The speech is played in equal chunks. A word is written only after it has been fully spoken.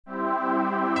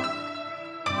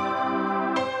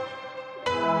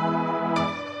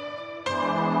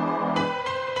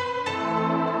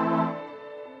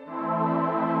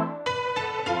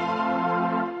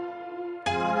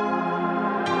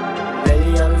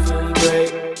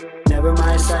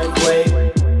like, wait,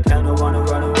 kinda wanna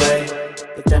run away,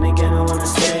 but then again I wanna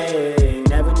stay.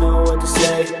 Never know what to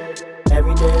say,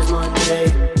 every day is Monday.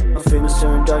 My feelings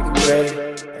turn dark and gray,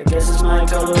 I guess it's my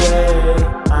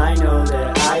colorway. I know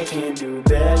that I can do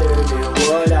better than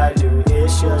what I do.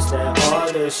 It's just that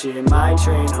all the shit, my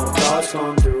train of thoughts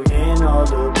come through, and all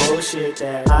the bullshit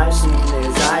that I've seen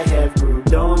as I have grew.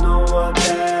 Don't know what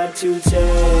path to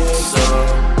take, so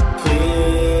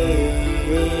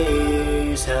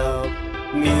please help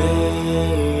me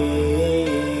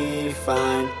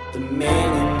find the man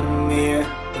in the mirror,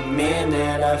 the man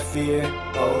that I fear.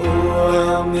 Oh, who will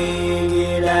help me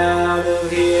get out of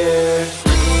here?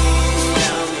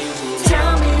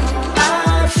 Tell me who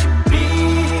I should be.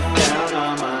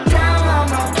 Down on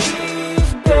my knees,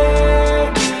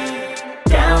 begging.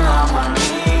 Down on my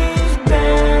knees,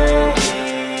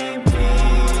 begging.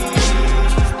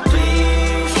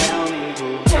 Please, tell me who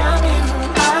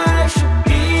I should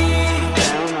be.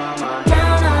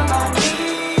 Down on my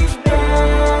knees,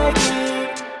 begging.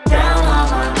 Down on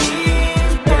my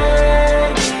knees,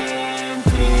 begging.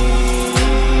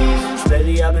 Please.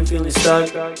 Lately I've been feeling stuck.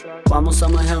 Why won't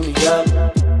someone help me up?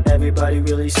 Everybody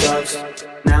really sucks.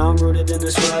 Now I'm rooted in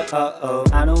this rut, uh-oh.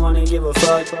 I don't wanna give a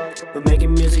fuck, but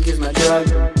making music is my drug.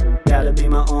 Gotta be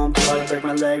my own plug, break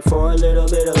my leg for a little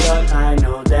bit of luck. I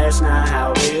know that's not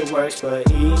how it works, but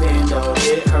even though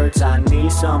it hurts, I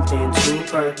need something to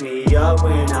perk me up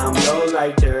when I'm low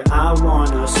like dirt. I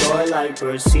wanna soar like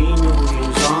birds, see new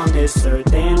views on this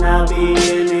earth, and I'll be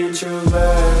an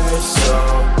introvert. So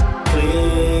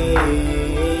please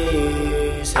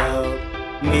help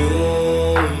me